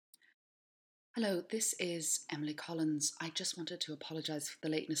Hello, this is Emily Collins. I just wanted to apologise for the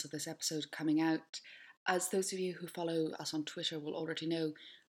lateness of this episode coming out. As those of you who follow us on Twitter will already know,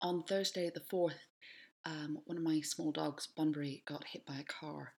 on Thursday the 4th, one of my small dogs, Bunbury, got hit by a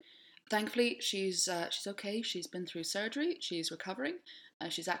car. Thankfully, she's okay. She's been through surgery. She's recovering.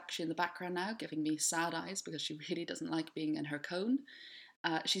 She's actually in the background now, giving me sad eyes because she really doesn't like being in her cone.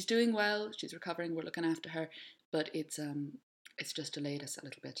 She's doing well. She's recovering. We're looking after her, but it's just delayed us a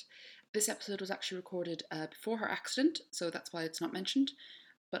little bit. This episode was actually recorded before her accident, so that's why it's not mentioned.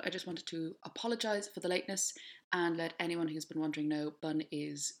 But I just wanted to apologise for the lateness and let anyone who's been wondering know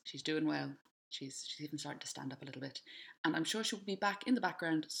she's doing well. She's even starting to stand up a little bit. And I'm sure she'll be back in the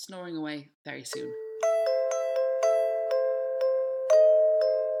background snoring away very soon.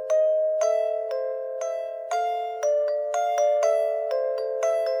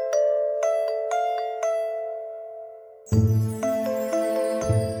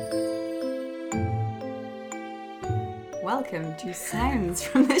 Welcome to Sounds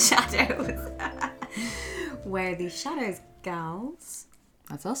from the Shadows, where the Shadows gals,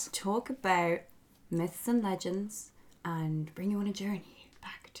 that's us, talk about myths and legends and bring you on a journey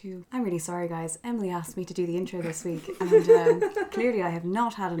back to... I'm really sorry, guys. Emily asked me to do the intro this week, and clearly I have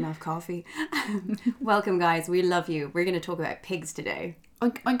not had enough coffee. Welcome, guys. We love you. We're going to talk about pigs today.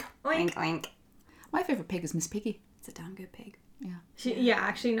 Oink, oink. Oink, oink. My favourite pig is Miss Piggy. It's a damn good pig. Yeah.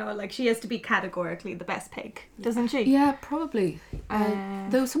 Actually, no, like, she has to be categorically the best pig, doesn't she? Yeah, probably.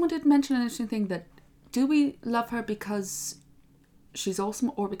 Though someone did mention an interesting thing that, do we love her because she's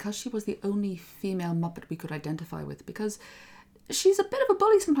awesome or because she was the only female Muppet we could identify with? Because she's a bit of a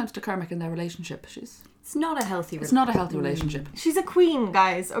bully sometimes to Kermit in their relationship. It's not a healthy relationship. It's not a healthy relationship. She's a queen,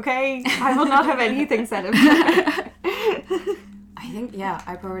 guys, okay? I will not have anything said of her. I think,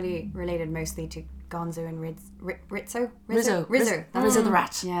 I probably related mostly to Gonzo and Rizzo. Rizzo the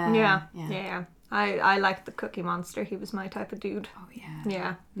rat. Yeah. I liked the Cookie Monster. He was my type of dude. Oh,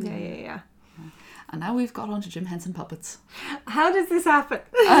 yeah. Yeah. And now we've got on to Jim Henson puppets. How does this happen?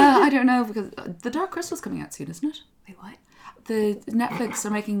 I don't know, because The Dark Crystal's coming out soon, isn't it? Wait, what? The Netflix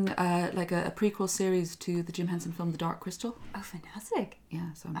are making like a prequel series to the Jim Henson film The Dark Crystal. Oh, fantastic.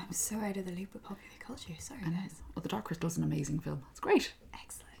 Yeah, so I'm so out of the loop with popular culture. Sorry, guys. Well, The Dark Crystal is an amazing film. It's great.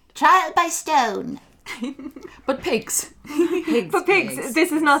 Excellent. Trial by stone. But pigs. But pigs,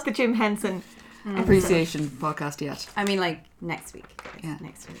 this is not the Jim Henson appreciation podcast yet. I mean, like, next week. Guys. Yeah.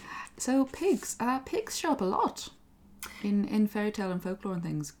 Next week. So pigs show up a lot in fairy tale and folklore and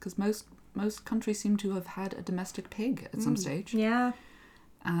things, because most countries seem to have had a domestic pig at some stage. Yeah.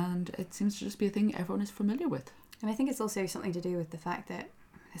 And it seems to just be a thing everyone is familiar with. And I think it's also something to do with the fact that,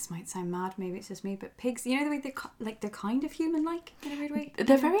 this might sound mad, maybe it's just me, but pigs, you know the way they're kind of human-like in a weird way?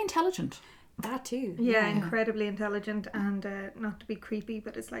 They're very intelligent. That too. Yeah, incredibly intelligent, and not to be creepy,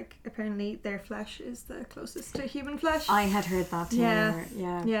 but it's like apparently their flesh is the closest to human flesh. I had heard that too. Yeah.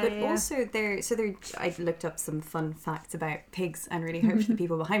 But also I looked up some fun facts about pigs and really hoped the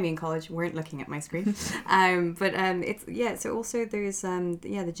people behind me in college weren't looking at my screen. So also there's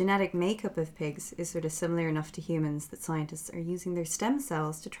the genetic makeup of pigs is sort of similar enough to humans that scientists are using their stem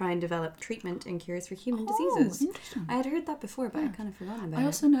cells to try and develop treatment and cures for human diseases. Interesting. I had heard that before, but I kind of forgotten about it. I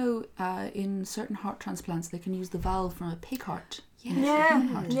also know in certain heart transplants they can use the valve from a pig heart.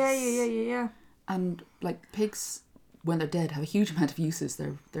 Yeah. And like pigs, when they're dead, have a huge amount of uses.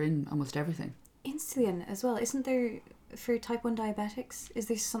 They're in almost everything. Insulin as well, isn't there, for type 1 diabetics? Is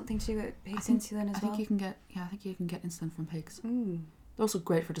there something to do with pigs' insulin as well? I think you can get insulin from pigs. They're They're also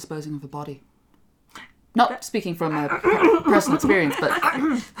great for disposing of a body. Not speaking from personal experience, but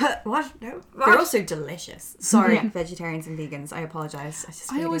what? No. They're also delicious. Sorry, vegetarians and vegans. I apologise.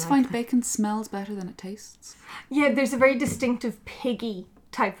 I always find bacon smells better than it tastes. Yeah, there's a very distinctive piggy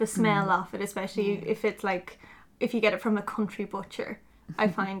type of smell off it, especially if it's like, if you get it from a country butcher. I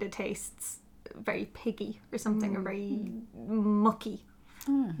find it tastes very piggy or something, or very mucky,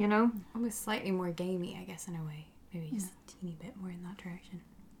 you know? Almost slightly more gamey, I guess, in a way. Maybe just a teeny bit more in that direction.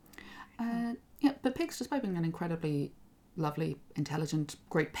 But pigs, despite being an incredibly lovely, intelligent,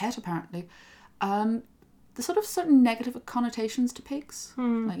 great pet, apparently, there's sort of certain negative connotations to pigs.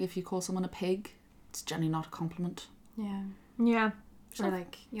 Like if you call someone a pig, it's generally not a compliment. Yeah. Or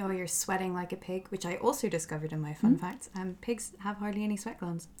like, you're sweating like a pig, which I also discovered in my fun facts. Pigs have hardly any sweat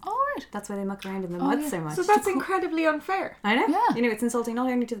glands. All right. That's why they muck around in the mud so much. So that's incredibly unfair. I know. Yeah. It's insulting not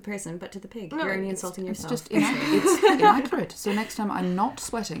only to the person, but to the pig. You're only insulting yourself. It's just it's inaccurate. So next time I'm not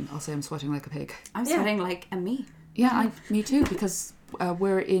sweating, I'll say I'm sweating like a pig. I'm sweating like a me. Yeah, me too, because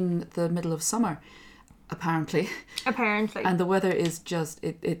we're in the middle of summer, apparently. And the weather is just,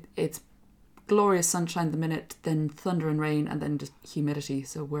 it's glorious sunshine the minute, then thunder and rain, and then just humidity.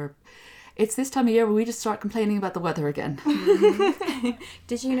 So It's this time of year where we just start complaining about the weather again.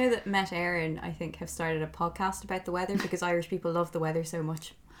 Did you know that Met Éireann, I think, have started a podcast about the weather because Irish people love the weather so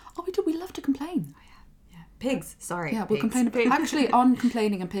much? Oh, we do. We love to complain. Pigs, sorry. Yeah, we'll complain about actually on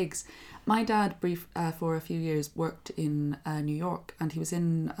complaining and pigs. My dad, for a few years, worked in New York, and he was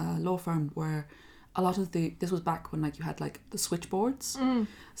in a law firm where a lot of this was back when like you had like the switchboards.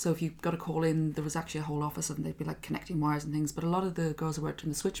 So if you got a call in, there was actually a whole office and they'd be like connecting wires and things. But a lot of the girls who worked in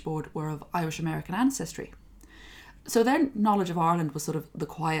the switchboard were of Irish American ancestry. So their knowledge of Ireland was sort of the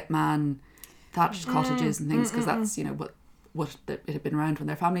quiet man, thatched cottages and things, because that's, you know, what it had been around when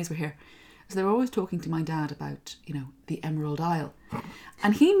their families were here. So they were always talking to my dad about, you know, the Emerald Isle.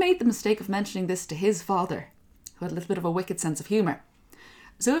 And he made the mistake of mentioning this to his father, who had a little bit of a wicked sense of humour.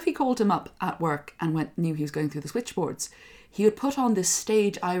 So if he called him up at work and knew he was going through the switchboards, he would put on this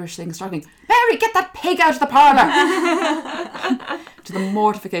stage Irish thing, struggling, "Mary, get that pig out of the parlour!" To the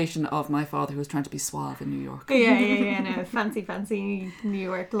mortification of my father, who was trying to be suave in New York. No, fancy New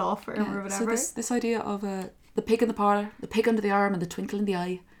York law firm or whatever. So this idea of the pig in the parlour, the pig under the arm and the twinkle in the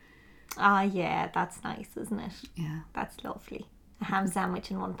eye. Ah, yeah, that's nice, isn't it? Yeah. That's lovely. A ham sandwich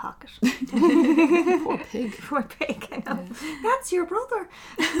in one pocket. Poor pig. Poor pig, I know. That's your brother.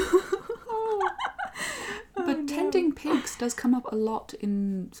 But tending pigs does come up a lot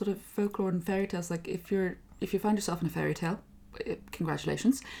in sort of folklore and fairy tales. Like if you find yourself in a fairy tale,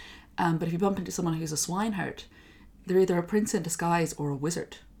 congratulations. But if you bump into someone who's a swineherd, they're either a prince in disguise or a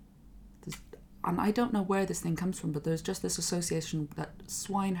wizard. And I don't know where this thing comes from, but there's just this association that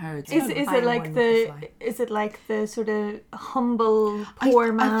swineherds. Is it like the sort of humble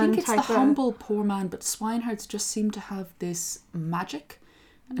poor man? I think it's type the humble poor man, but swineherds just seem to have this magic,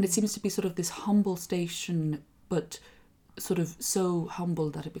 and it seems to be sort of this humble station, but sort of so humble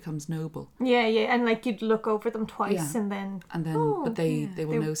that it becomes noble. Yeah, and like you'd look over them twice, and then but they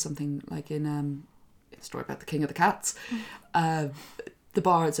will know something. Like in a story about the King of the Cats. The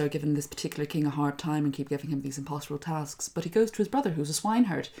bards are giving this particular king a hard time and keep giving him these impossible tasks. But he goes to his brother, who's a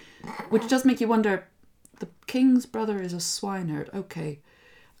swineherd, which does make you wonder, the king's brother is a swineherd. Okay.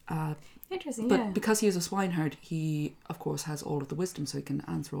 Interesting, but because he is a swineherd, he, of course, has all of the wisdom, so he can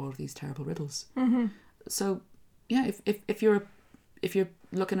answer all of these terrible riddles. Mm-hmm. So, yeah, if you're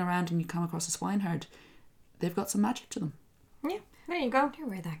looking around and you come across a swineherd, they've got some magic to them. Yeah. There you go. I wonder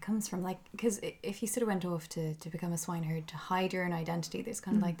where that comes from. Like, because if you sort of went off to become a swineherd to hide your own identity, there's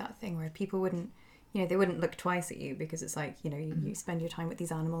kind of like that thing where people wouldn't, you know, they wouldn't look twice at you because it's like, you know, you spend your time with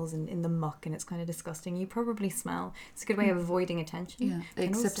these animals and in the muck and it's kind of disgusting. You probably smell. It's a good way of avoiding attention. Yeah,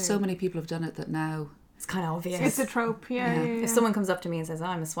 except so many people have done it that now it's kind of obvious. It's a trope, yeah. If someone comes up to me and says, "Oh,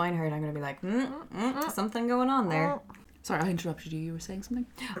 I'm a swineherd," I'm going to be like, something going on there. Sorry, I interrupted you. You were saying something?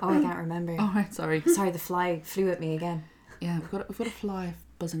 Oh, I can't remember. Oh, right, sorry. Sorry, the fly flew at me again. Yeah, we've got a fly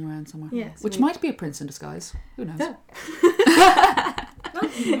buzzing around somewhere. Yes, which might be a prince in disguise. Who knows?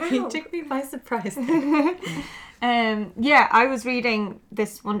 You took me by surprise. I was reading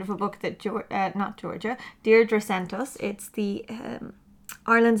this wonderful book that not Georgia, Deirdre sent us. It's the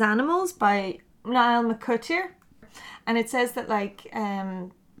Ireland's Animals by Niall McCutcheon, and it says that like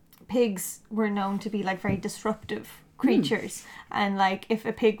pigs were known to be like very disruptive creatures, and like if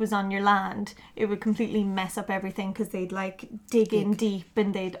a pig was on your land, it would completely mess up everything because they'd like dig in deep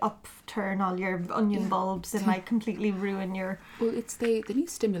and they'd upturn all your onion bulbs and like completely ruin your. Well, they need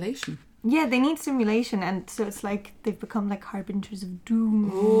stimulation. Yeah, they need stimulation, and so it's like they've become like harbingers of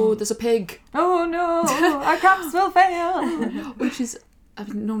doom. Oh, there's a pig. Oh no, our crops will fail. Which is, I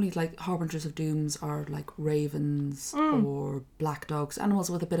mean, normally like harbingers of dooms are like ravens or black dogs,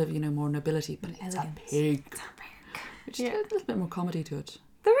 animals with a bit of, you know, more nobility, but it's a pig. Which is a little bit more comedy to it.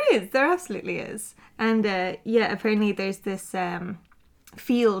 There absolutely is. And apparently there's this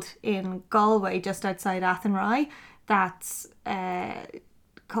field in Galway just outside Athenry that's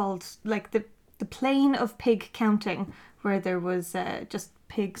called like the plain of pig counting, where there was just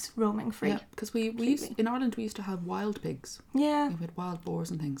pigs roaming free. Yeah, because in Ireland we used to have wild pigs. Yeah. We had wild boars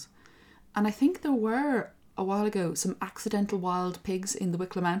and things. And I think there were, a while ago, some accidental wild pigs in the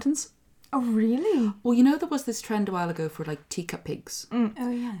Wicklow Mountains. Oh, really? Well, you know, there was this trend a while ago for like teacup pigs. Oh,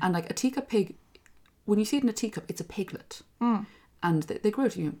 yeah. And like a teacup pig, when you see it in a teacup, it's a piglet. And they grow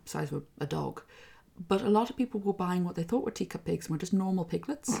to, you know, the size of a dog. But a lot of people were buying what they thought were teacup pigs and were just normal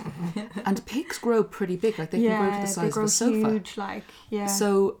piglets. And pigs grow pretty big, like they can grow to the size of a sofa. Huge, like, yeah.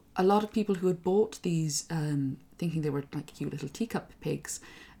 So a lot of people who had bought these, thinking they were like cute little teacup pigs,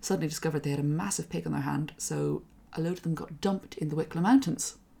 suddenly discovered they had a massive pig on their hand. So a load of them got dumped in the Wicklow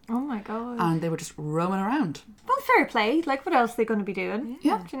Mountains. Oh my god. and they were just roaming around. Well, fair play. Like, what else are they going to be doing?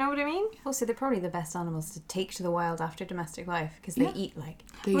 Yeah. Do you know what I mean? Also, they're probably the best animals to take to the wild after domestic life because they Yeah. eat like.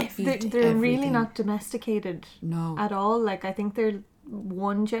 They They're, eat they're really everything. not domesticated No. at all. Like, I think they're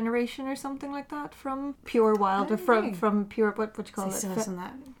one generation or something like that from pure wild, or Okay. from pure, what you So call they it? still have some of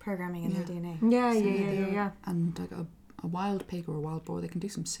that programming in their DNA. Yeah, So yeah. And like a wild pig or a wild boar, they can do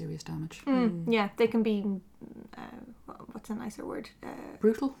some serious damage. Yeah, they can be, what's a nicer word?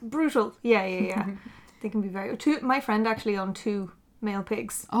 Brutal. Brutal. Yeah. They can be very... My friend actually owned 2 male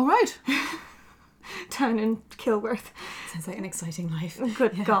pigs All right. down in Kilworth. Sounds like an exciting life.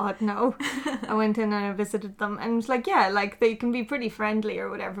 Good God, no. I went in and I visited them and it was like, yeah, like they can be pretty friendly or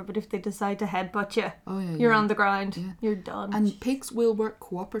whatever, but if they decide to headbutt you, Oh yeah. you're yeah. on the ground. Yeah. You're done. And pigs will work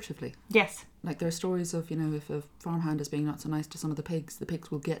cooperatively. Yes. Like there are stories of, if a farmhand is being not so nice to some of the pigs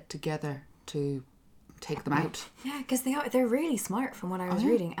will get together to take them out. Yeah, because they're really smart from what I was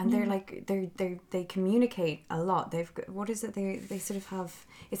reading, and they're like they communicate a lot. They've got, what is it? They sort of have,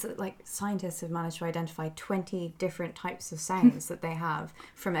 it's like scientists have managed to identify 20 different types of sounds that they have,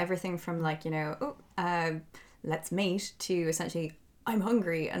 from everything from like let's mate to essentially I'm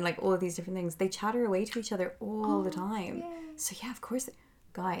hungry, and like all of these different things. They chatter away to each other all the time. So yeah, of course,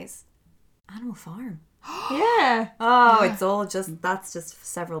 guys, Animal Farm. Yeah. Oh, it's all just, that's just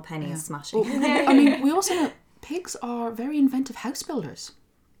several pennies smashing. Well, I mean, we also know pigs are very inventive house builders,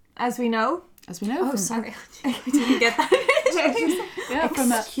 As we know. as we know. Oh, from, sorry. I didn't get that. Yeah,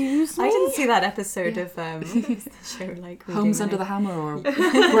 from Excuse me? I didn't see that episode of what was the show like. We Homes Do Under Now? the Hammer or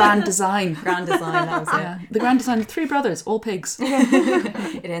Grand Design. Grand Design, that was it. Yeah, the Grand Design of 3 brothers, all pigs.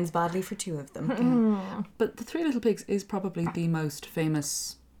 It ends badly for 2 of them. But The Three Little Pigs is probably the most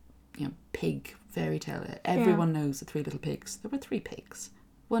famous, pig fairy tale. Everyone knows the 3 Little Pigs. There were 3 pigs.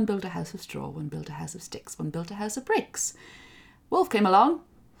 One built a house of straw, one built a house of sticks, one built a house of bricks. Wolf came along.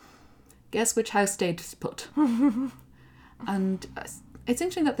 Guess which house stayed put? And it's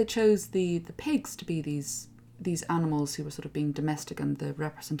interesting that they chose the pigs to be these animals who were sort of being domestic, and the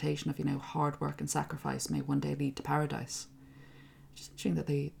representation of hard work and sacrifice may one day lead to paradise. It's interesting that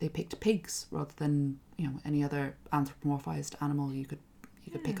they picked pigs rather than any other anthropomorphized animal you could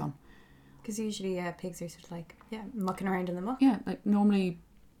pick on. Because usually pigs are sort of like, mucking around in the muck. Yeah, like normally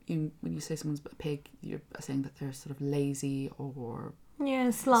when you say someone's a pig, you're saying that they're sort of lazy or Yeah,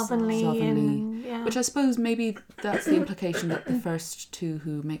 slovenly. And, yeah. which I suppose maybe that's the implication that the first 2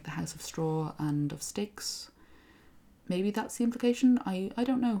 who make the house of straw and of sticks, maybe that's the implication. I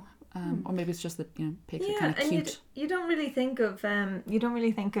don't know. Or maybe it's just that pigs are kind of cute. You don't really think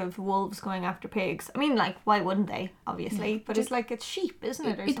of wolves going after pigs. I mean, like, why wouldn't they? Obviously, but it's like it's sheep, isn't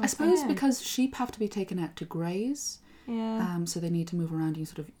it? Or something? I suppose because sheep have to be taken out to graze. Yeah. So they need to move around.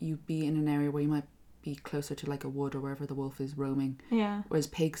 You be in an area where you might be closer to like a wood or wherever the wolf is roaming. Yeah. Whereas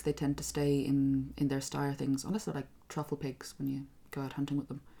pigs, they tend to stay in their sty things, unless they're like truffle pigs when you go out hunting with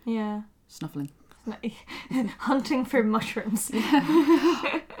them, Yeah. snuffling. Hunting for mushrooms.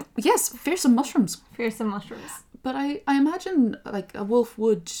 Yes, fearsome mushrooms. Fearsome mushrooms. But I imagine like a wolf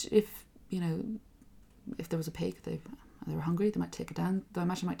would, if if there was a pig, they were hungry, they might take it down. Though I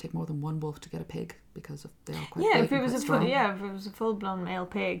imagine it might take more than one wolf to get a pig because they are quite Yeah, big if it and was quite a strong. if it was a full blown male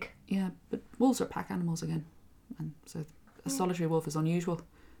pig. Yeah, but wolves are pack animals again, and so a solitary wolf is unusual,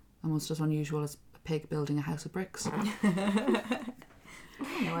 almost as unusual as a pig building a house of bricks.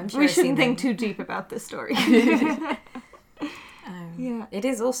 No, I'm sure We I've seen shouldn't think them. too deep about this story. Yeah. It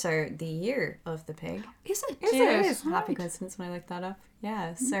is also the year of the pig. Is it? Is Yeah, it? it is. Happy coincidence when I looked that up.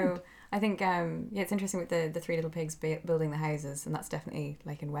 Yeah, so I think it's interesting with the 3 little pigs building the houses, and that's definitely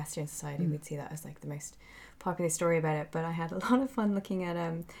like in Western society we'd see that as like the most popular story about it. But I had a lot of fun looking at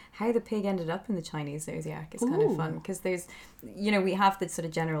how the pig ended up in the Chinese zodiac. It's kind of fun because there's we have the sort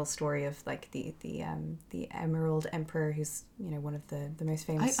of general story of like the Emerald Emperor, who's one of the most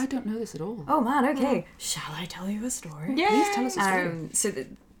famous. I don't know this at all. Oh man, okay. Shall I tell you a story? Yeah. Please tell us a story. So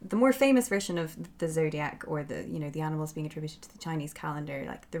the more famous version of the zodiac, or the the animals being attributed to the Chinese calendar,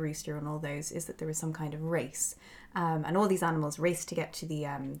 like the rooster and all those, is that there was some kind of race, and all these animals raced to get to the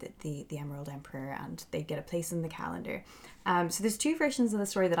Emerald Emperor, and they'd get a place in the calendar. So there's 2 versions of the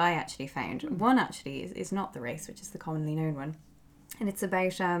story that I actually found. One actually is not the race, which is the commonly known one. And it's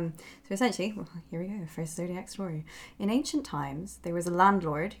about, so essentially, well, here we go, first zodiac story. In ancient times, there was a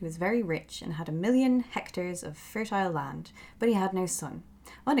landlord who was very rich and had 1 million hectares of fertile land, but he had no son.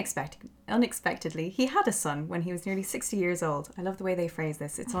 Unexpectedly, he had a son when he was nearly 60 years old. I love the way they phrase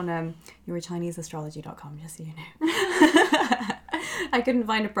this. It's on yourchineseastrology.com, just so you know. I couldn't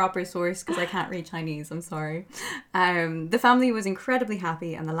find a proper source because I can't read Chinese, I'm sorry. The family was incredibly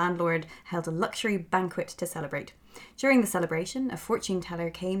happy and the landlord held a luxury banquet to celebrate. During the celebration, a fortune teller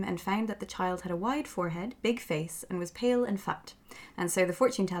came and found that the child had a wide forehead, big face, and was pale and fat. And so the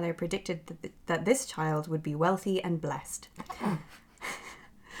fortune teller predicted that this child would be wealthy and blessed.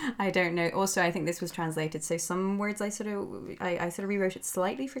 I don't know. Also, I think this was translated, so some words I sort of rewrote it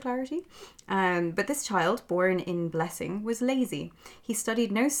slightly for clarity. But this child, born in blessing, was lazy. He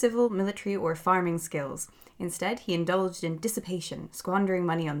studied no civil, military, or farming skills. Instead, he indulged in dissipation, squandering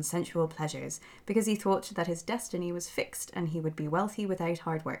money on sensual pleasures, because he thought that his destiny was fixed and he would be wealthy without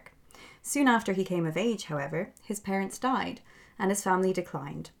hard work. Soon after he came of age, however, his parents died, and his family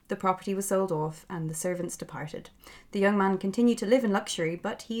declined. The property was sold off, and the servants departed. The young man continued to live in luxury,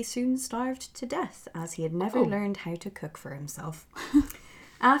 but he soon starved to death, as he had never learned how to cook for himself.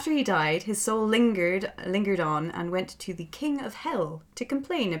 After he died, his soul lingered on and went to the King of Hell to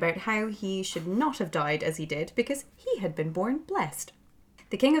complain about how he should not have died as he did, because he had been born blessed.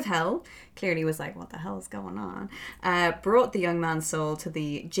 The King of Hell clearly was like, what the hell is going on? Brought the young man's soul to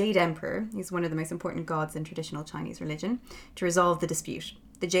the Jade Emperor, he's one of the most important gods in traditional Chinese religion, to resolve the dispute.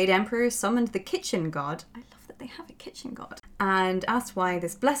 The Jade Emperor summoned the kitchen god, I love that they have a kitchen god, and asked why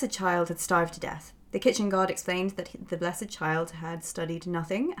this blessed child had starved to death. The kitchen god explained that the blessed child had studied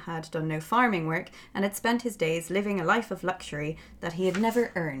nothing, had done no farming work, and had spent his days living a life of luxury that he had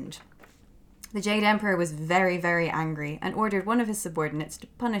never earned. The Jade Emperor was very, very angry and ordered one of his subordinates to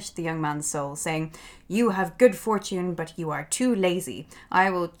punish the young man's soul, saying, "You have good fortune, but you are too lazy.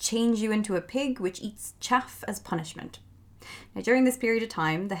 I will change you into a pig which eats chaff as punishment." Now, during this period of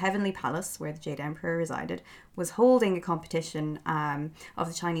time, the Heavenly Palace, where the Jade Emperor resided, was holding a competition of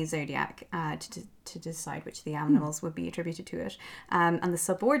the Chinese zodiac to decide which of the animals would be attributed to it. And the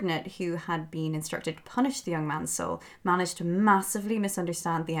subordinate who had been instructed to punish the young man's soul managed to massively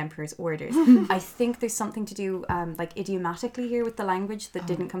misunderstand the Emperor's orders. I think there's something to do like idiomatically here with the language that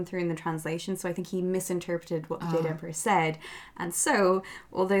didn't come through in the translation. So I think he misinterpreted what the Jade Emperor said. And so,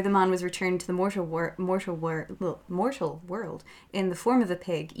 although the man was returned to the mortal world in the form of a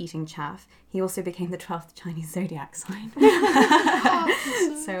pig eating chaff, he also became the 12th Chinese zodiac sign.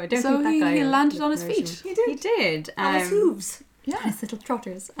 So I don't think that guy... he landed on his feet. He did. And his hooves. Yeah, his little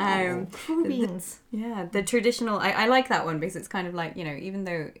trotters. Cool beans. The traditional... I like that one because it's kind of like, even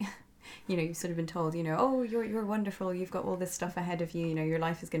though... you've sort of been told, oh, you're wonderful, you've got all this stuff ahead of you, your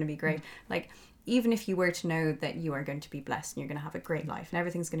life is going to be great. Like, even if you were to know that you are going to be blessed and you're going to have a great life and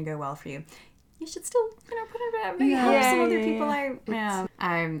everything's going to go well for you, you should still, put it out, maybe help some other people out. Yeah.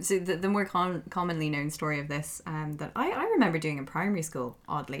 So the more commonly known story of this that I remember doing in primary school,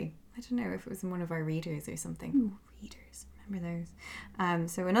 oddly. I don't know if it was in one of our readers or something. Ooh, readers. Remember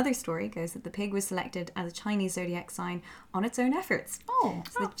those. So another story goes that the pig was selected as a Chinese zodiac sign on its own efforts. So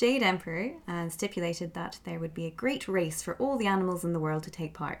the Jade Emperor stipulated that there would be a great race for all the animals in the world to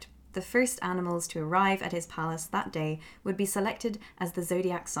take part. The first animals to arrive at his palace that day would be selected as the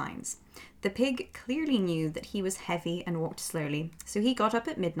zodiac signs. The pig clearly knew that he was heavy and walked slowly, so he got up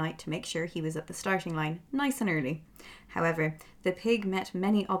at midnight to make sure he was at the starting line nice and early. However, the pig met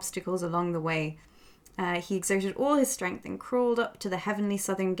many obstacles along the way. He exerted all his strength and crawled up to the heavenly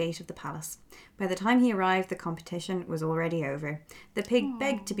southern gate of the palace. By the time he arrived, the competition was already over. The pig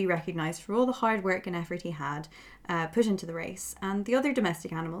begged to be recognised for all the hard work and effort he had put into the race, and the other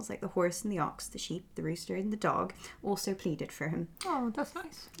domestic animals like the horse and the ox, the sheep, the rooster and the dog also pleaded for him. Oh, that's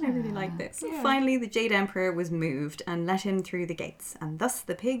nice. I really like this. Yeah. Finally, the Jade Emperor was moved and let him through the gates, and thus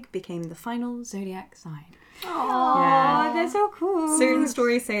the pig became the final zodiac sign. Oh, they're so cool. Certain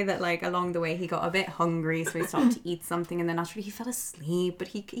stories say that, like, along the way he got a bit hungry, so he stopped to eat something, and then naturally he fell asleep, but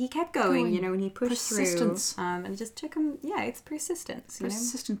he kept going, and he pushed Persistence. through. And it just took him, it's persistence,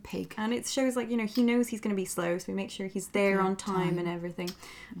 Persistent pig. And it shows, like, he knows he's going to be slow, so we make sure he's there on time and everything. So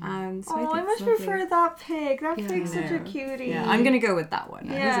I I think much it's lovely. prefer that pig. That pig's such a No. cutie. Yeah, I'm going to go with that one.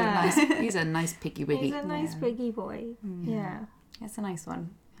 Yeah. He's a nice piggy wiggy. He's a nice piggy boy. Yeah. It's a nice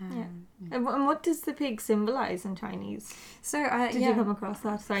one. And what does the pig symbolise in Chinese? So, Did you come across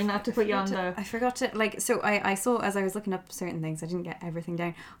that? Sorry, not to put you on the... I forgot to, I saw, as I was looking up certain things, I didn't get everything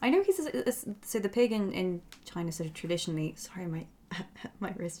down. I know so the pig in China sort of traditionally, sorry,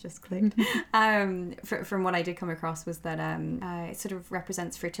 my wrist just clicked. From what I did come across was that it sort of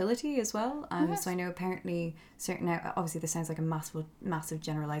represents fertility as well. So I know apparently obviously this sounds like a massive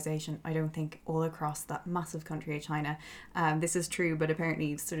generalization. I don't think all across that massive country of China this is true, but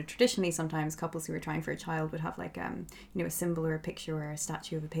apparently sort of traditionally sometimes couples who are trying for a child would have like a symbol or a picture or a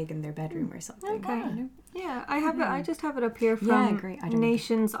statue of a pig in their bedroom or something. Okay. Yeah, I have it. I just have it up here from Yeah, great. I don't know.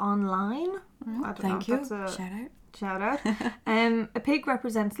 Nations Online. I don't Thank know you. if that's Shout out. Shout out. A pig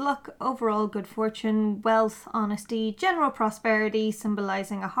represents luck, overall good fortune, wealth, honesty, general prosperity,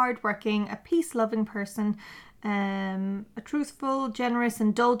 symbolising a hard-working, a peace-loving person, a truthful, generous,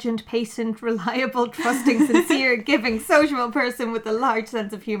 indulgent, patient, reliable, trusting, sincere, giving, sociable person with a large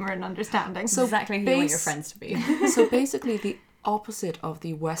sense of humour and understanding. So exactly who you want your friends to be. So basically the opposite of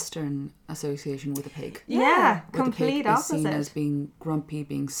the Western association with a pig. Yeah, Where complete the pig is seen opposite. as being grumpy,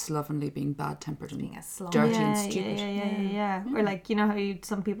 being slovenly, being bad-tempered, and Being a slob. dirty yeah, and stupid. Yeah. Or like, you know how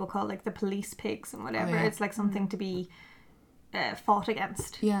some people call like the police pigs and whatever. yeah. It's like something to be fought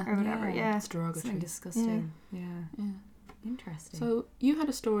against. Yeah. Or whatever. Yeah. It's derogatory. Something disgusting. Yeah. Yeah. Interesting. So you had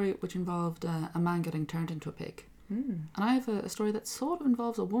a story which involved a man getting turned into a pig. And I have a story that sort of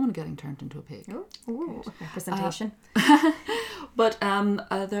involves a woman getting turned into a pig. Ooh. Representation. But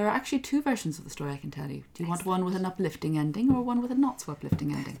there are actually two versions of the story I can tell you. Do you want one with an uplifting ending or one with a not so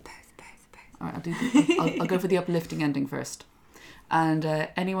uplifting ending? Both. All right, I'll go for the uplifting ending first. And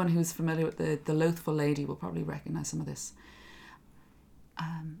anyone who's familiar with the Loathful Lady will probably recognise some of this.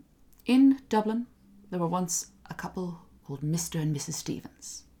 In Dublin, there were once a couple called Mr. and Mrs.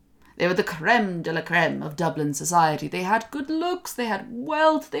 Stevens. They were the creme de la creme of Dublin society. They had good looks, they had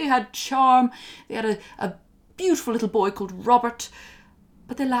wealth, they had charm, they had a beautiful little boy called Robert,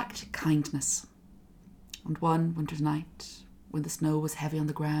 but they lacked kindness. And one winter's night, when the snow was heavy on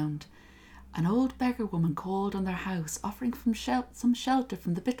the ground, an old beggar woman called on their house, offering some shelter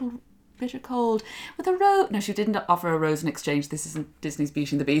from the bitter cold, with a rose. No, she didn't offer a rose in exchange. This isn't Disney's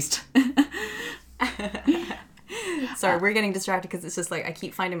Beauty and the Beast. Sorry, we're getting distracted because it's just like I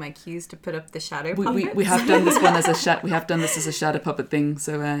keep finding my cues to put up the shadow. We have done this one as a we have done this as a shadow puppet thing.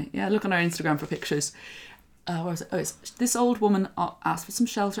 So yeah, look on our Instagram for pictures. Where was it? Oh, this old woman asked for some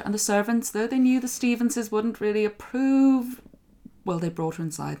shelter, and the servants, though they knew the Stevenses wouldn't really approve, well, they brought her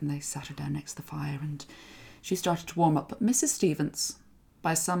inside and they sat her down next to the fire, and she started to warm up. But Mrs. Stevens,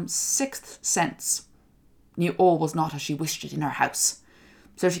 by some sixth sense, knew all was not as she wished it in her house.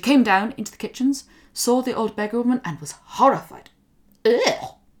 So she came down into the kitchens, saw the old beggar woman, and was horrified.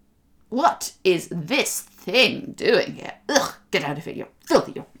 Ugh! What is this thing doing here? Ugh! Get out of here, you're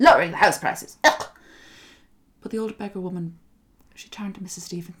filthy, you're lowering the house prices. Ugh! But the old beggar woman, she turned to Mrs.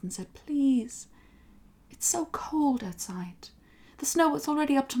 Stevens and said, "Please, it's so cold outside. The snow is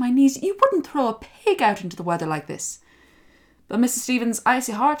already up to my knees. You wouldn't throw a pig out into the weather like this." But Mrs. Stevens'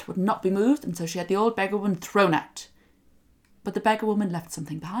 icy heart would not be moved, and so she had the old beggar woman thrown out. But the beggar woman left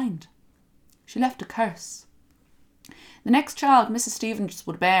something behind. She left a curse. The next child Mrs. Stevens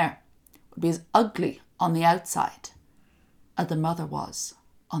would bear would be as ugly on the outside as the mother was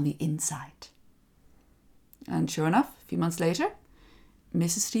on the inside. And sure enough, a few months later,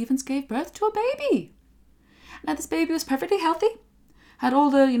 Mrs. Stevens gave birth to a baby. Now this baby was perfectly healthy, had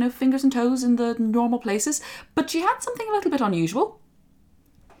all the, fingers and toes in the normal places, but she had something a little bit unusual.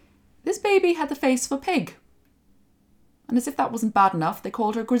 This baby had the face of a pig. And as if that wasn't bad enough, they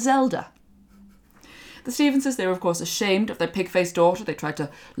called her Griselda. The Stevenses, they were of course ashamed of their pig-faced daughter. They tried to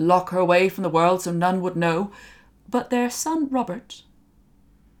lock her away from the world so none would know. But their son Robert,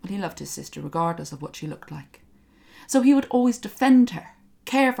 well, he loved his sister regardless of what she looked like. So he would always defend her,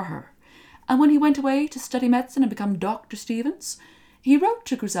 care for her. And when he went away to study medicine and become Dr. Stevens, he wrote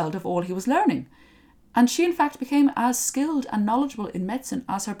to Griselda of all he was learning. And she in fact became as skilled and knowledgeable in medicine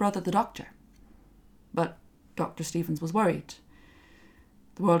as her brother the doctor. But Dr. Stevens was worried.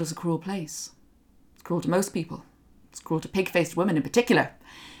 The world is a cruel place. It's cruel to most people. It's cruel to pig-faced women in particular.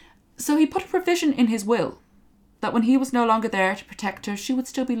 So he put a provision in his will that when he was no longer there to protect her, she would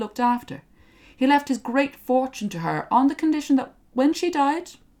still be looked after. He left his great fortune to her on the condition that when she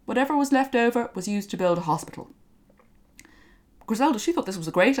died, whatever was left over was used to build a hospital. Griselda, she thought this was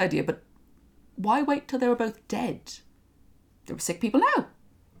a great idea, but why wait till they were both dead? There were sick people now.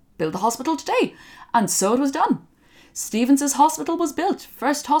 Build the hospital today. And so it was done. Stevens's hospital was built,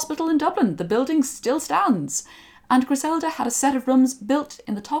 first hospital in Dublin. The building still stands. And Griselda had a set of rooms built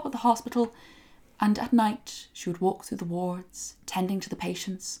in the top of the hospital, and at night she would walk through the wards, tending to the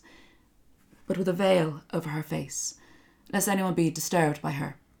patients, but with a veil over her face, lest anyone be disturbed by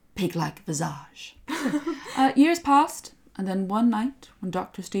her pig-like visage. Years passed, and then one night, when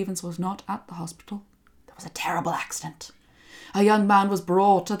Dr. Stevens was not at the hospital, there was a terrible accident. A young man was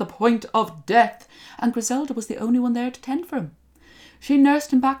brought to the point of death, and Griselda was the only one there to tend for him. She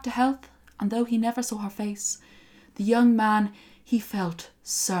nursed him back to health, and though he never saw her face, the young man, he felt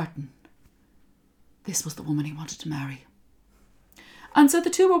certain this was the woman he wanted to marry. And so the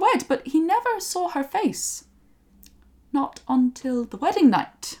two were wed, but he never saw her face. Not until the wedding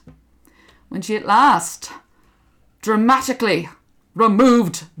night, when she at last dramatically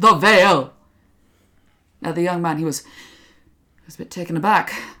removed the veil. Now the young man, he was a bit taken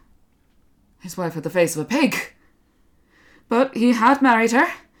aback. His wife had the face of a pig. But he had married her,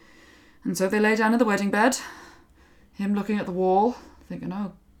 and so they lay down in the wedding bed, him looking at the wall, thinking,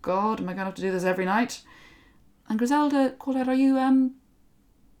 oh God, am I going to have to do this every night? And Griselda called out, are you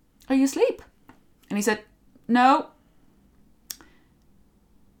asleep? And he said, no.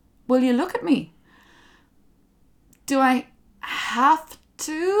 Will you look at me? Do I have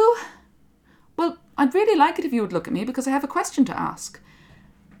to? Well, I'd really like it if you would look at me because I have a question to ask.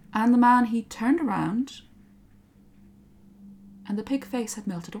 And the man, he turned around and the pig face had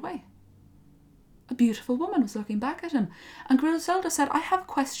melted away. A beautiful woman was looking back at him. And Griselda said, I have a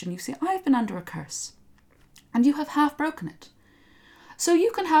question. You see, I have been under a curse and you have half broken it. So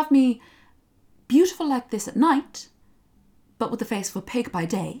you can have me beautiful like this at night, but with the face of a pig by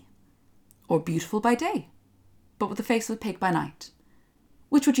day, or beautiful by day, but with the face of a pig by night.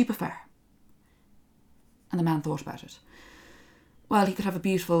 Which would you prefer? And the man thought about it. Well, he could have a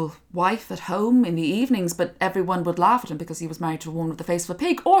beautiful wife at home in the evenings, but everyone would laugh at him because he was married to a woman with the face of a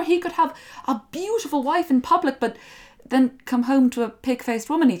pig. Or he could have a beautiful wife in public, but then come home to a pig-faced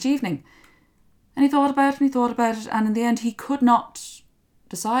woman each evening. And he thought about it, and in the end he could not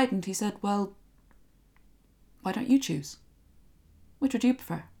decide, and he said, well, why don't you choose? Which would you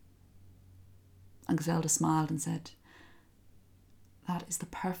prefer? And Griselda smiled and said, that is the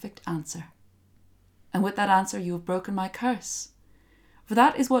perfect answer. And with that answer you have broken my curse. For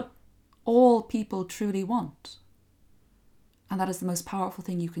that is what all people truly want. And that is the most powerful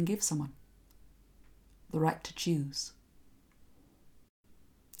thing you can give someone. The right to choose.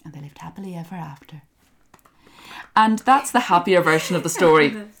 And they lived happily ever after. And that's the happier version of the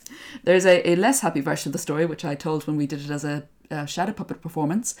story. There's a less happy version of the story, which I told when we did it as a shadow puppet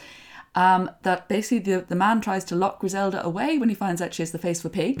performance, that basically the man tries to lock Griselda away when he finds out she has the face of a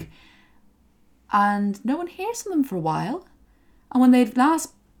pig. And no one hears from them for a while. And when they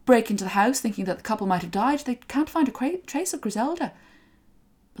last break into the house thinking that the couple might have died, they can't find a trace of Griselda.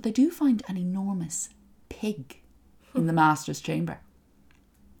 But they do find an enormous pig in the master's chamber.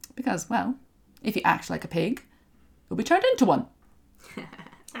 Because, well, if you act like a pig, you'll be turned into one.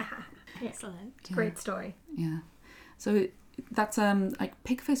 Excellent. Yeah. Great story. Yeah. So that's like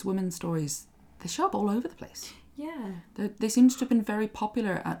pig-faced women stories. They show up all over the place. Yeah. They seem to have been very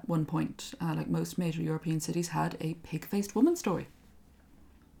popular at one point. Like most major European cities had a pig-faced woman story.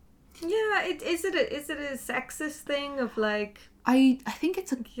 Yeah, is it a sexist thing of like? I think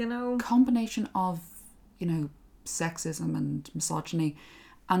it's a combination of sexism and misogyny,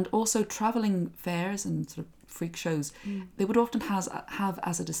 and also travelling fairs and sort of freak shows. They would often have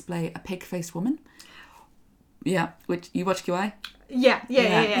as a display a pig-faced woman. Yeah, which you watch QI? Yeah.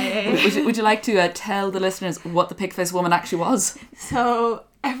 Would you like to tell the listeners what the pig-faced woman actually was? So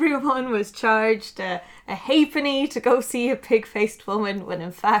everyone was charged a halfpenny to go see a pig-faced woman, when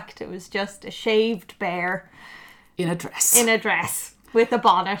in fact it was just a shaved bear in a dress. With a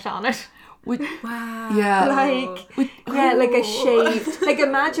bonnet on it. Wow. Yeah. Like a shaved. Like,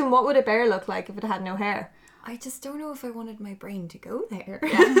 imagine what would a bear look like if it had no hair. I just don't know if I wanted my brain to go there.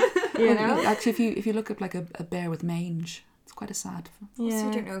 You know? Actually, if you look up like a bear with mange, it's quite a sad. Also,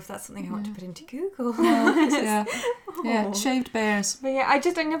 I don't know if that's something I want to put into Google. Yeah, shaved bears. But yeah,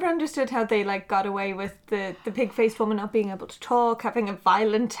 I never understood how they like got away with the pig-faced woman not being able to talk, having a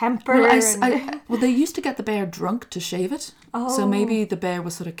violent temper. Well, they used to get the bear drunk to shave it. Oh. So maybe the bear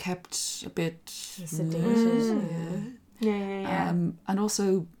was sort of kept a bit sedated. Yeah. And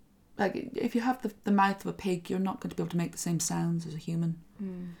also, like, if you have the mouth of a pig, you're not going to be able to make the same sounds as a human.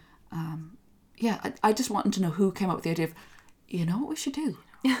 I just wanted to know who came up with the idea of, you know what we should do?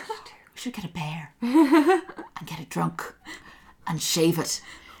 We should get a bear and get it drunk and shave it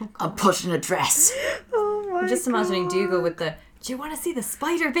and put it in a dress. I'm just imagining Dougal with the, do you want to see the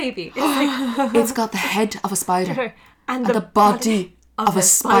spider baby? It's like, it's got the head of a spider and the body of a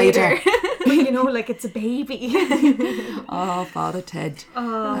spider. But like it's a baby. Oh, Father Ted.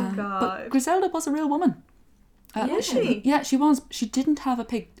 Oh, God. But Griselda was a real woman. She was. She didn't have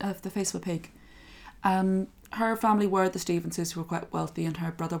the face of a pig. Her family were the Stevenses, who were quite wealthy, and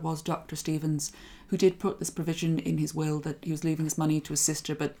her brother was Dr. Stevens, who did put this provision in his will that he was leaving his money to his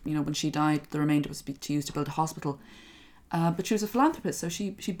sister, but when she died, the remainder was to use to build a hospital. But she was a philanthropist, so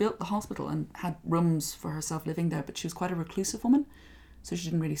she built the hospital and had rooms for herself living there, but she was quite a reclusive woman, so she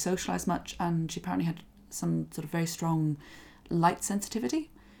didn't really socialise much, and she apparently had some sort of very strong light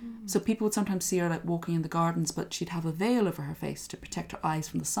sensitivity. So people would sometimes see her like walking in the gardens, but she'd have a veil over her face to protect her eyes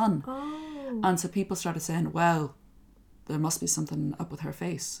from the sun. And so people started saying, well, there must be something up with her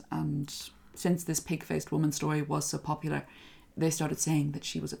face. And since this pig-faced woman story was so popular, they started saying that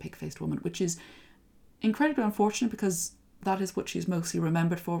she was a pig-faced woman, which is incredibly unfortunate because that is what she's mostly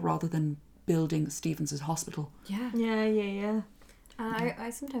remembered for, rather than building Stevens' hospital. Yeah. Yeah. And I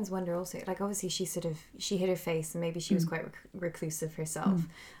sometimes wonder also, like, obviously she hid her face and maybe she was quite reclusive herself,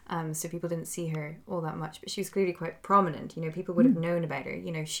 so people didn't see her all that much, but she was clearly quite prominent. You know, people would have known about her.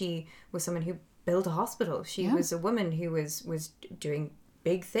 You know, she was someone who built a hospital. She was a woman who was doing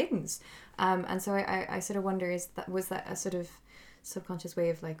big things, and so I sort of wonder, was that a sort of subconscious way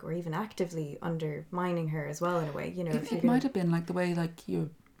of, like, or even actively undermining her as well, in a way, you know? It might have been like the way, like,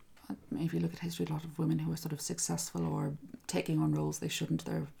 if you look at history, a lot of women who are sort of successful or taking on roles they shouldn't,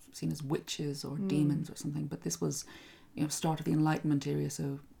 they're seen as witches or demons or something. But this was, you know, start of the Enlightenment era,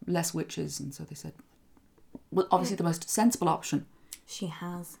 so less witches, and so they said, well, obviously the most sensible option. She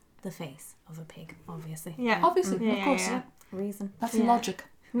has the face of a pig, obviously. Yeah. Obviously, Yeah, of course. yeah. Reason. That's Yeah. logic.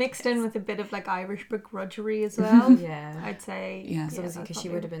 Mixed in with a bit of, like, Irish begrudgery as well. Yeah. I'd say. Yeah. So obviously because she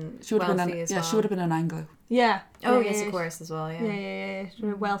would have been She would have wealthy been as well. she would have been an Anglo. Yeah. Oh, Yeah, yes, yeah, of course, as well, yeah. Yeah. She's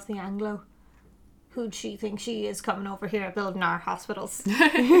a wealthy Anglo. Who'd she think she is coming over here building our hospitals?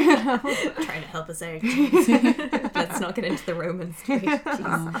 Trying to help us out. Let's not get into the Romans.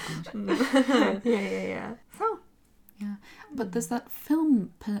 Yeah. So. Yeah, but there's that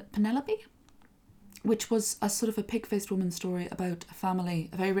film Penelope, which was a sort of a pig-faced woman story about a family,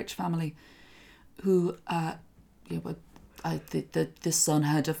 a very rich family, who, this son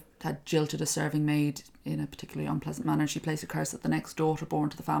had jilted a serving maid in a particularly unpleasant manner. She placed a curse that the next daughter born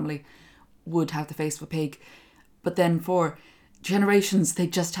to the family would have the face of a pig. But then for generations, they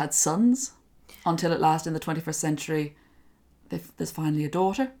just had sons, until at last in the 21st century, there's finally a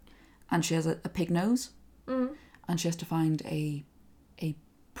daughter, and she has a pig nose, and she has to find a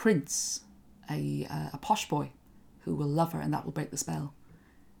prince, a posh boy, who will love her, and that will break the spell.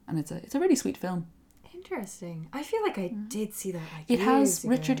 And it's a really sweet film. Interesting. I feel like I did see that, like, It has years ago.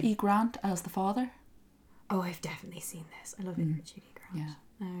 Richard E. Grant as the father. Oh, I've definitely seen this. I love it, Richard E. Grant. Yeah.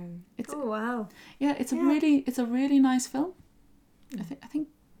 It's Oh wow. yeah, it's a really nice film. I think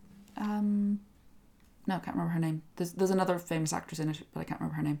no, I can't remember her name. There's another famous actress in it, but I can't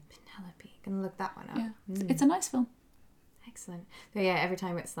remember her name. Penelope. Gonna look that one up. Yeah, it's a nice film. Excellent. So yeah, every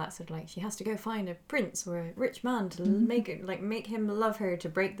time it's that sort of like, she has to go find a prince or a rich man to make him love her to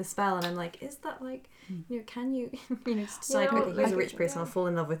break the spell, and I'm like, is that like, you know, can you just decide, You know, okay, here's a like- rich person, I'll fall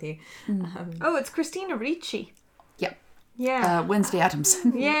in love with you. Oh, it's Christina Ricci. Yep. Yeah. Wednesday Addams.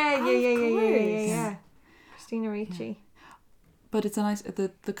 Yeah. Christina Ricci. But it's a nice,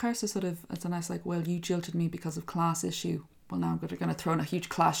 the curse is sort of, it's a nice, like, well, you jilted me because of class issue. Well, now I'm going to throw in a huge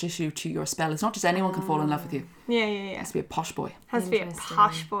class issue to your spell. It's not just anyone can fall in love with you. It Yeah. has to be a posh boy. Has to be a Interesting.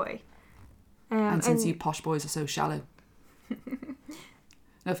 posh boy. And since you posh boys are so shallow. No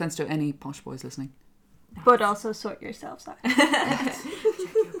offence to any posh boys listening. But also sort yourselves out. Check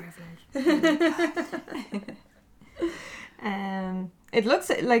your privilege. It looks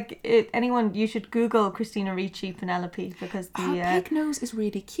like it. Anyone, you should Google Christina Ricci Penelope, because Her pig nose is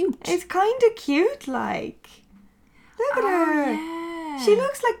really cute. it's kind of cute. Like, look at her. Yeah. She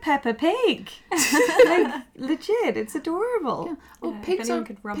looks like Peppa Pig. Like, legit, it's adorable. Yeah. Well, Yeah, if pigs anyone are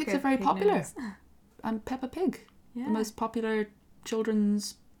could rock pigs a are very pig popular. nose. And Peppa Pig, Yeah. the most popular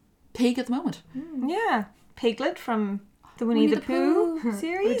children's pig at the moment. Yeah, Piglet from the Winnie the Pooh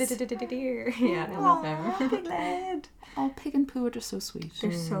series. Yeah, I love them. Aw, Piglet. Oh, Pig and Pooh are just so sweet.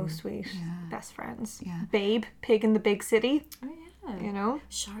 They're so sweet. Best friends. Yeah. Babe, Pig in the Big City. Oh, yeah. You know.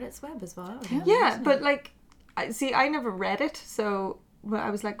 Charlotte's Web as well. Yeah, but like, I never read it, so I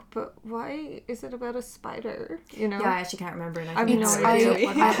was like, but why is it about a spider? You know. Yeah, I actually can't remember. And I mean, think no, it's- really.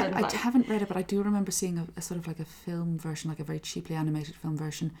 What happened, I like- haven't read it, but I do remember seeing a sort of like a film version, like a very cheaply animated film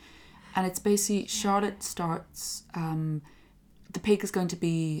version. And it's basically Charlotte starts, the pig is going to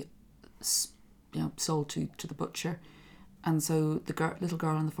be, sold to the butcher. And so the little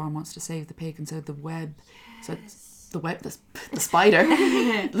girl on the farm wants to save the pig. And so the web, so it's the web, the spider,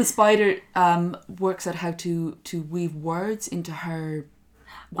 the spider works out how to weave words into her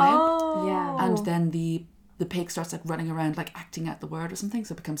web. Oh. Yeah. And then the pig starts like running around like acting out the word or something,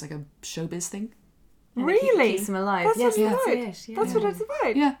 so it becomes like a showbiz thing. And it Really? keeps them alive. That's Yes, what that's it's it. Yeah. That's what it's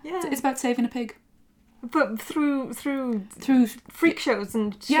about. Yeah, Yeah. It's about saving a pig But through through freak shows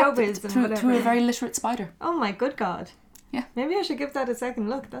and showbiz and whatever. through a very literate spider. Oh my good god. Yeah. Maybe I should give that a second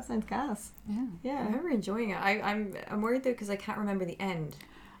look. That sounds gas. Yeah, I Yeah. remember enjoying it. I'm worried though because I can't remember the end.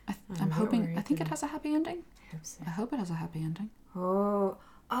 I'm don't hoping. worry, I think then. it has a happy ending. I hope so. I hope it has a happy ending. Oh.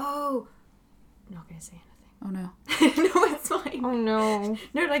 I'm not gonna say anything. Oh no. No, it's fine. Oh no.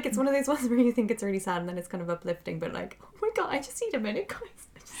 No, like it's one of those ones where you think it's really sad and then it's kind of uplifting, but like, oh my god, I just need a minute, guys.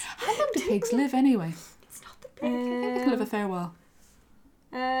 How long do pigs live anyway? It's not the pig. I think they can live a fair while.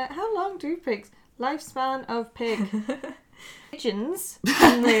 How long do pigs Lifespan of pig. Pigeons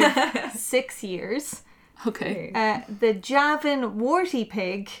can live 6 years. Okay. The Javan warty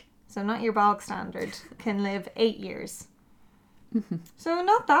pig, so not your bog standard, can live 8 years. So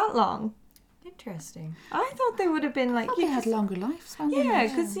not that long. Interesting. I thought they would have been like... Probably had longer lifespan. Yeah,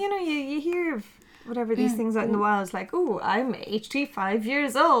 because, you know, you hear of whatever these things out in the wild. It's like, oh, I'm 85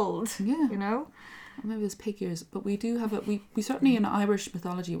 years old. Yeah. You know? Maybe it's pig years, but we do have we certainly in Irish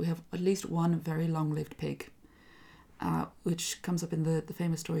mythology we have at least one very long-lived pig, which comes up in the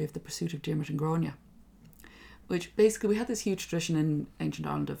famous story of the pursuit of Diarmid and Grania, which basically we had this huge tradition in ancient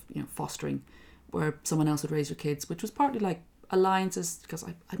Ireland of, you know, fostering, where someone else would raise your kids, which was partly like alliances, because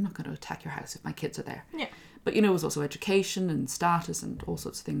I'm not going to attack your house if my kids are there. Yeah. But, you know, it was also education and status and all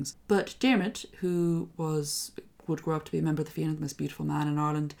sorts of things. But Diarmid, who would grow up to be a member of the Fianna, the most beautiful man in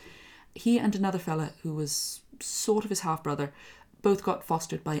Ireland, he and another fella who was sort of his half-brother both got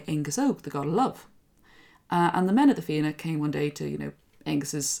fostered by Angus Og, the god of love. And the men of the Fianna came one day to, you know,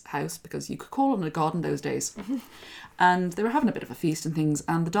 Angus's house, because you could call on a god in those days. And they were having a bit of a feast and things,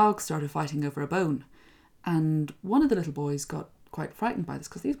 and the dogs started fighting over a bone. And one of the little boys got quite frightened by this,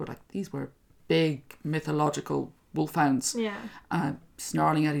 because these were big mythological wolfhounds,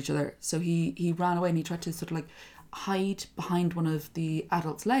 snarling at each other. So he ran away and he tried to sort of like hide behind one of the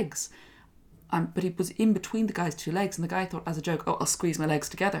adult's legs. But he was in between the guy's two legs, and the guy thought as a joke, oh, I'll squeeze my legs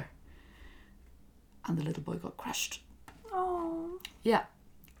together. And the little boy got crushed. Oh. Yeah.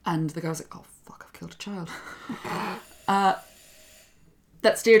 And the guy was like, oh, fuck, I've killed a child.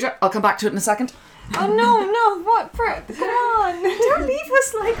 That's Deirdre. I'll come back to it in a second. Oh, no, what? Come on. Don't leave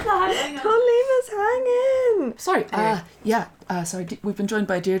us like that. Don't leave us hanging. Sorry. Sorry. We've been joined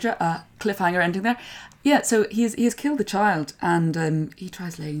by Deirdre. Cliffhanger ending there. Yeah, so he has killed the child, and he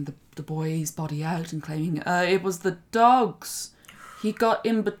tries laying the boy's body out and claiming it was the dogs. He got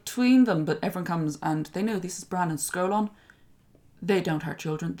in between them, but everyone comes and they know this is Bran and Skolon. They don't hurt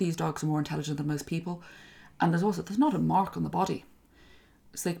children. These dogs are more intelligent than most people. And there's not a mark on the body.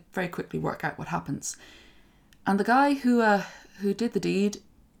 So they very quickly work out what happens. And the guy who did the deed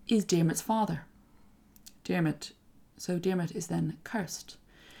is Diarmid's father. Diarmid. So Diarmid is then cursed.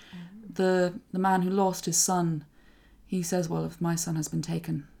 The man who lost his son, he says, well, if my son has been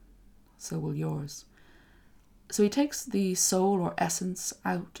taken, so will yours. So he takes the soul or essence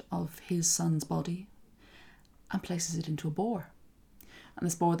out of his son's body and places it into a boar. And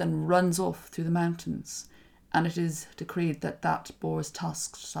this boar then runs off through the mountains, and it is decreed that that boar's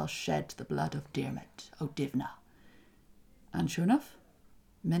tusks shall shed the blood of Diarmid, o Divna. And sure enough,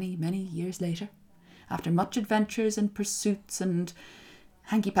 many, many years later, after much adventures and pursuits and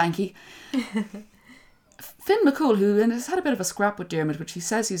hanky-panky, Finn McCool, who has had a bit of a scrap with Diarmid, which he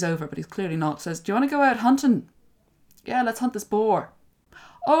says he's over, but he's clearly not, says, do you want to go out hunting? Yeah, let's hunt this boar.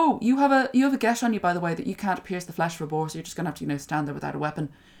 Oh, you have a gesh on you, by the way, that you can't pierce the flesh of a boar, so you're just going to have to, stand there without a weapon.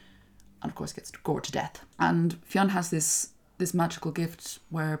 And of course gets gored to death. And Fionn has this magical gift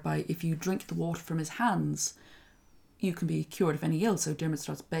whereby if you drink the water from his hands, you can be cured of any ill. So Diarmid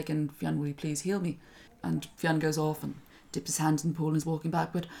starts begging Fionn, will you please heal me? And Fionn goes off and dips his hand in the pool and is walking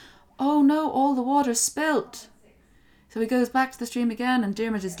back, but oh no, all the water's spilt. So he goes back to the stream again, and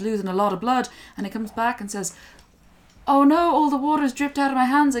Diarmid is losing a lot of blood, and he comes back and says, oh no, all the water's dripped out of my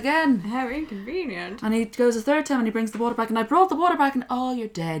hands again. How inconvenient. And he goes a third time and he brings the water back, and I brought the water back, and oh, you're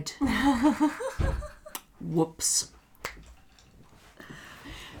dead. Whoops.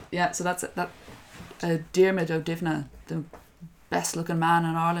 Yeah, so that's it. Diarmid o Divna, the best looking man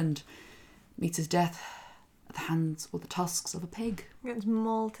in Ireland, meets his death at the hands or the tusks of a pig. Gets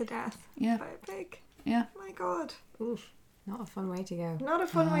mauled to death Yeah. by a pig. Yeah. My God. Oof. Not a fun way to go. Not a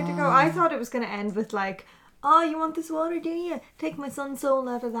fun way to go. I thought it was going to end with like, oh, you want this water, do you? Take my son's soul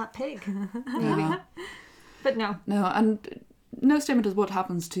out of that pig. Maybe. But no. No, and no statement of what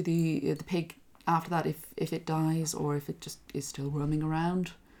happens to the pig after that, if it dies or if it just is still roaming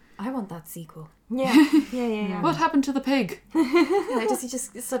around. I want that sequel. Yeah. Yeah. What happened to the pig? Does he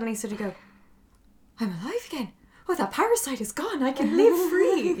just suddenly sort of go, I'm alive again. Oh, that parasite is gone. I can live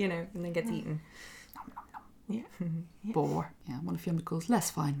free. And then gets eaten. Yeah. Boar. Yeah, one of Fionn McCool's less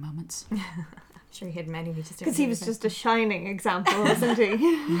fine moments. I'm sure he had many. Because he was just a shining example, wasn't he?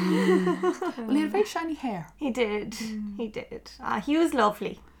 Well, he had very shiny hair. He did. He did. He was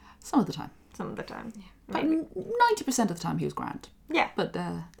lovely. Some of the time. Some of the time. But Maybe. 90% of the time he was grand. Yeah. But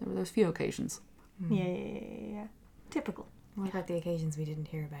there were those few occasions. Yeah. Typical. What about the occasions we didn't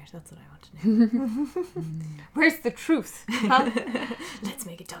hear about? That's what I want to know. Where's the truth? Huh? Let's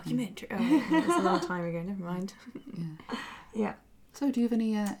make a documentary. Oh, that's a long time ago. Never mind. Yeah. So do you have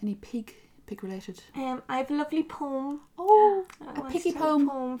any pig pig related? I have a lovely poem. Oh, I a want piggy to tell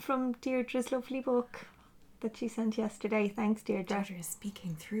poem. from Deirdre's lovely book that she sent yesterday. Thanks, Deirdre. Deirdre is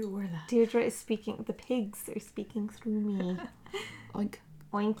speaking through Orla. Deirdre is speaking. The pigs are speaking through me. Oink.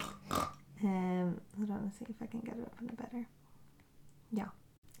 Oink. Hold on, let's see if I can get it up in a better. Yeah,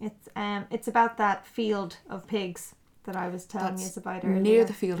 it's about that field of pigs that I was telling you about earlier. Near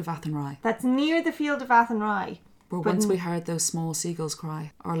the field of Athenry, That's near the field of Athenry. where once we heard those small seagulls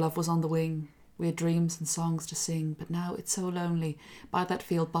cry. Our love was on the wing. We had dreams and songs to sing, but now it's so lonely. By that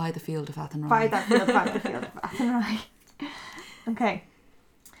field, by the field of Athenry. By that field, by the field of Athenry. Okay,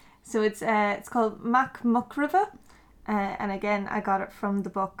 so it's called Mac Muckriva. And again, I got it from the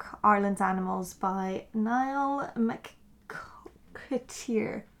book Ireland's Animals by Niall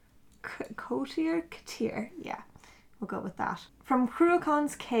McCoteer. Coteer? Yeah, we'll go with that. From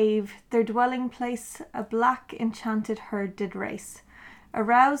Cruachan's cave, their dwelling place, a black enchanted herd did race.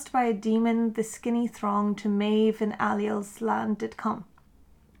 Aroused by a demon, the skinny throng to Maeve and Aliel's land did come.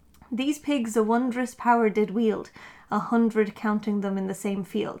 These pigs a wondrous power did wield, 100 counting them in the same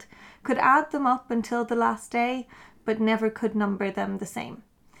field. Could add them up until the last day, but never could number them the same.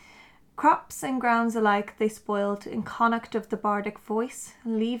 Crops and grounds alike they spoiled in connacht of the bardic voice,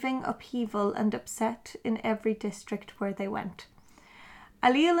 leaving upheaval and upset in every district where they went.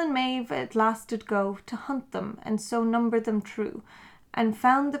 Aliel and Maeve at last did go to hunt them and so number them true, and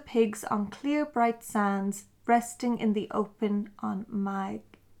found the pigs on clear bright sands, resting in the open on Magfrike.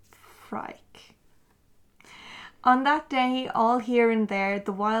 On that day, all here and there,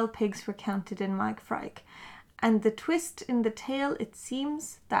 the wild pigs were counted in Magfrike, and the twist in the tale, it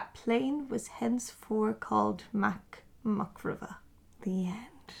seems, that plain was henceforth called Mac Muckriva. The end.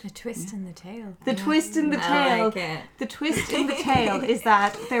 The twist in the tail. The twist in the I tale. like it. The twist in the tale is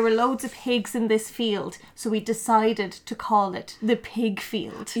that there were loads of pigs in this field, so we decided to call it the pig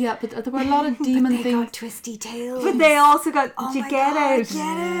field. Yeah, but there were a lot of demon They things. got twisty tails. But they also got. Oh did you my get God, it?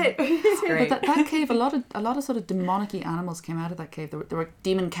 Get it. It's great. But that cave, a lot of sort of demonic-y animals came out of that cave. There were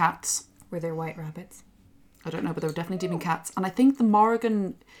demon cats. Were there white rabbits? I don't know, but there were definitely demon cats. And I think the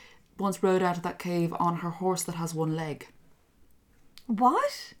Morrigan once rode out of that cave on her horse that has one leg.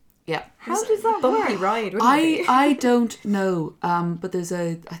 What? Yeah. How does that Bumpy work? ride, wouldn't it? I don't know, but there's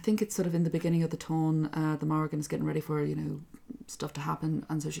I think it's sort of in the beginning of the tone, the Morrigan is getting ready for, stuff to happen,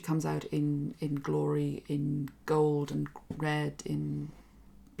 and so she comes out in glory, in gold and red, in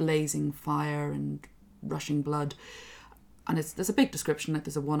blazing fire and rushing blood. And there's a big description, like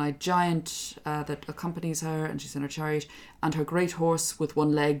there's a one-eyed giant that accompanies her, and she's in her chariot, and her great horse with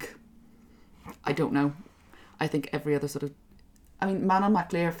one leg. I don't know. I think every other sort of... Manon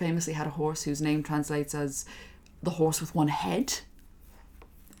MacLear famously had a horse whose name translates as the horse with one head.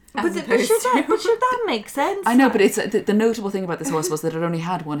 But should that make sense? I know, but it's the notable thing about this horse was that it only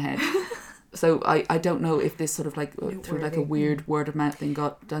had one head. So I don't know if this sort of like through like a weird word of mouth thing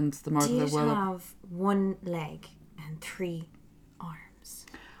got down to the mark of Did the world. have one leg and 3 arms?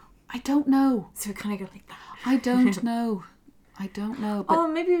 I don't know. So it kind of goes like that. I don't know. But Oh,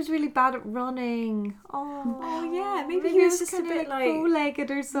 maybe he was really bad at running. Oh yeah, maybe maybe he was just a kind of bit like-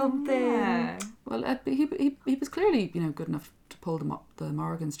 bow-legged or something. Yeah. well, he was clearly good enough to pull the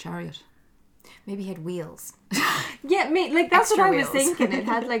Morrigan's chariot. Maybe he had wheels. Yeah, mate, like that's Extra what I was wheels. thinking. It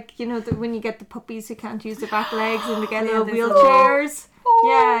had like when you get the puppies who can't use their back legs and they get Yeah, little there's wheelchairs.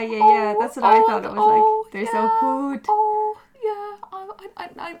 Yeah. That's what I thought it was like. They're so good. Oh yeah,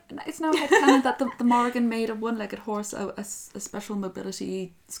 I it's now headcanon that the Morrigan made a one-legged horse a special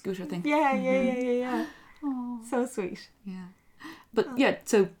mobility scooter thing. Yeah. So sweet. Yeah. But yeah,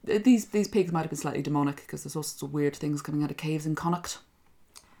 so these pigs might have been slightly demonic because there's all sorts of weird things coming out of caves in Connacht.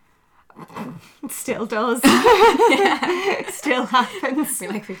 It still does. Still happens.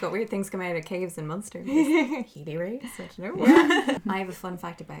 We've got weird things coming out of caves in Munster. Healy rays, I don't know. I have a fun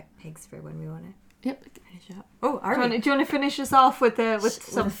fact about pigs for when we want to Yep. finish up. Oh, are Do we? you want to finish us off with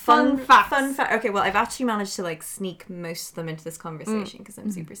some a fun facts? Fun fact. Okay, well, I've actually managed to sneak most of them into this conversation because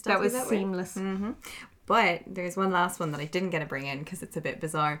I'm super stealthy That was that way. seamless. But there's one last one that I didn't get to bring in because it's a bit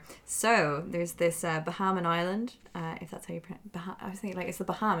bizarre. So there's this Bahamian island, if that's how you pronounce it. I was thinking it's the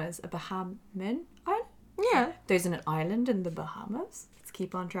Bahamas, a Bahamian island. Yeah. There's an island in the Bahamas. Let's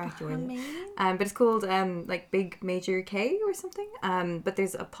keep on track, Jordan. But it's called Big Major K or something. But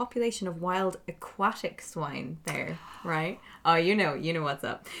there's a population of wild aquatic swine there, right? Oh, you know what's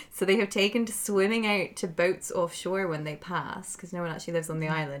up. So they have taken to swimming out to boats offshore when they pass, because no one actually lives on the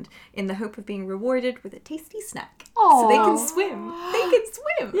island, in the hope of being rewarded with a tasty snack. So they can swim. They can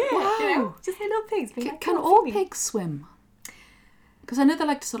swim. Wow. Just like little pigs. being like, Can "Oh, all feed me." pigs swim? Because I know they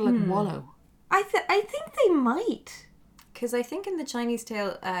like to sort of like wallow. I think they might. Because I think in the Chinese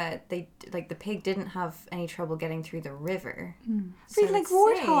tale, they like the pig didn't have any trouble getting through the river. See, like I'd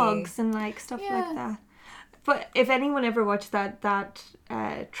warthogs say- and like stuff Yeah. like that. But if anyone ever watched that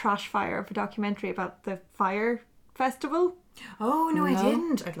trash fire of a documentary about the fire festival, Oh no, I No.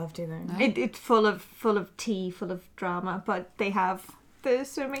 didn't. I'd love to though. No. it's full of tea, full of drama. But they have the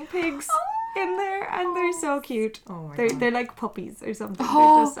swimming pigs in there, and they're so cute. Oh my They're god. they're like puppies or something.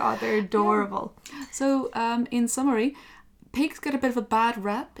 Oh. They're adorable. So, in summary, pigs get a bit of a bad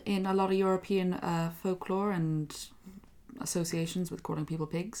rep in a lot of European folklore and associations with calling people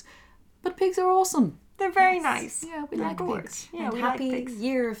pigs. But pigs are awesome. They're very nice. Yeah, we They're like good. pigs. Yeah, and we happy like pigs.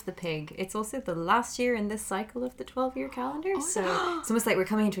 year of the pig. It's also the last year in this cycle of the 12-year calendar. So it's almost like we're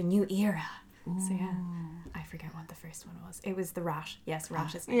coming into a new era. So yeah. I forget what the first one was. It was the rat. Yes,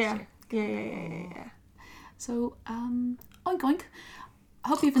 rat is next Yeah. year. Yeah. So, oink oink. I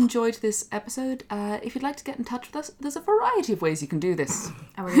hope you've enjoyed this episode. If you'd like to get in touch with us, there's a variety of ways you can do this.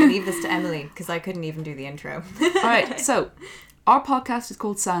 And we're going to leave this to Emily because I couldn't even do the intro. All right, so our podcast is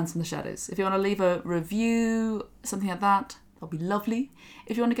called Sounds from the Shadows. If you want to leave a review, something like that, that'll be lovely.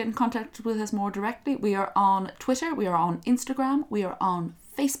 If you want to get in contact with us more directly, we are on Twitter, we are on Instagram, we are on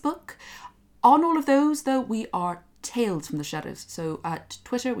Facebook. On all of those, though, we are Tales from the Shadows. So at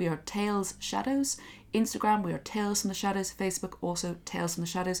Twitter, we are Tales Shadows. Instagram, we are Tales from the Shadows. Facebook, also Tales from the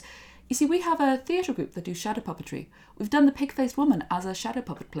Shadows. You see, we have a theatre group that do shadow puppetry. We've done The Pig-Faced Woman as a shadow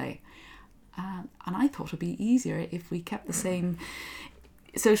puppet play. And I thought it'd be easier if we kept the same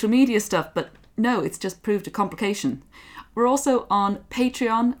social media stuff, but no, it's just proved a complication. We're also on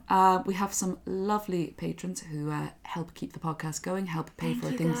Patreon. We have some lovely patrons who help keep the podcast going, help pay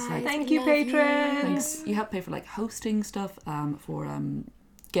for things like... Thank you, patrons. Thanks. You help pay for like hosting stuff, for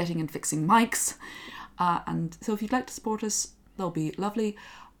getting and fixing mics. And so if you'd like to support us, that'll be lovely.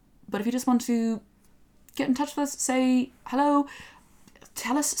 But if you just want to get in touch with us, say hello,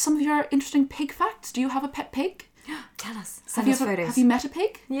 tell us some of your interesting pig facts. Do you have a pet pig? Tell us. Have Send us photos. Have you met a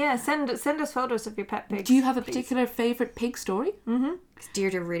pig? Yeah, send us photos of your pet pigs. Do you have a please. particular favourite pig story?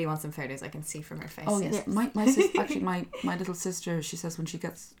 Deirdre really wants some photos. I can see from her face. Oh yes, Yes. my little sister. She says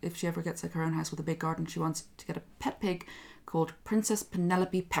if she ever gets like her own house with a big garden, she wants to get a pet pig called Princess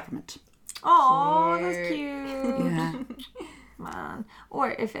Penelope Peppermint. Oh, that's cute. Yeah, Man.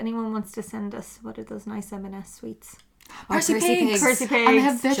 Or if anyone wants to send us, what are those nice M&S sweets? Percy Percy pigs. pigs. Percy And they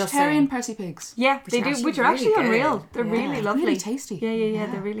have pigs. vegetarian saying. Percy pigs. Yeah, Which they are do, actually which are really actually good. unreal. They're Yeah. really lovely. Really tasty. Yeah,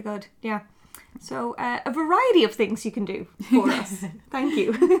 they're really good. Yeah. So a variety of things you can do for us. Thank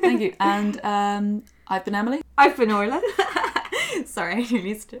you. Thank you. And I've been Emily. I've been Orla. Sorry, I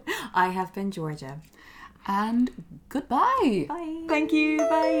released it. I have been Georgia. And goodbye. Bye. Thank you.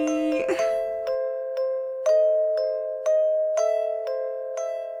 Bye.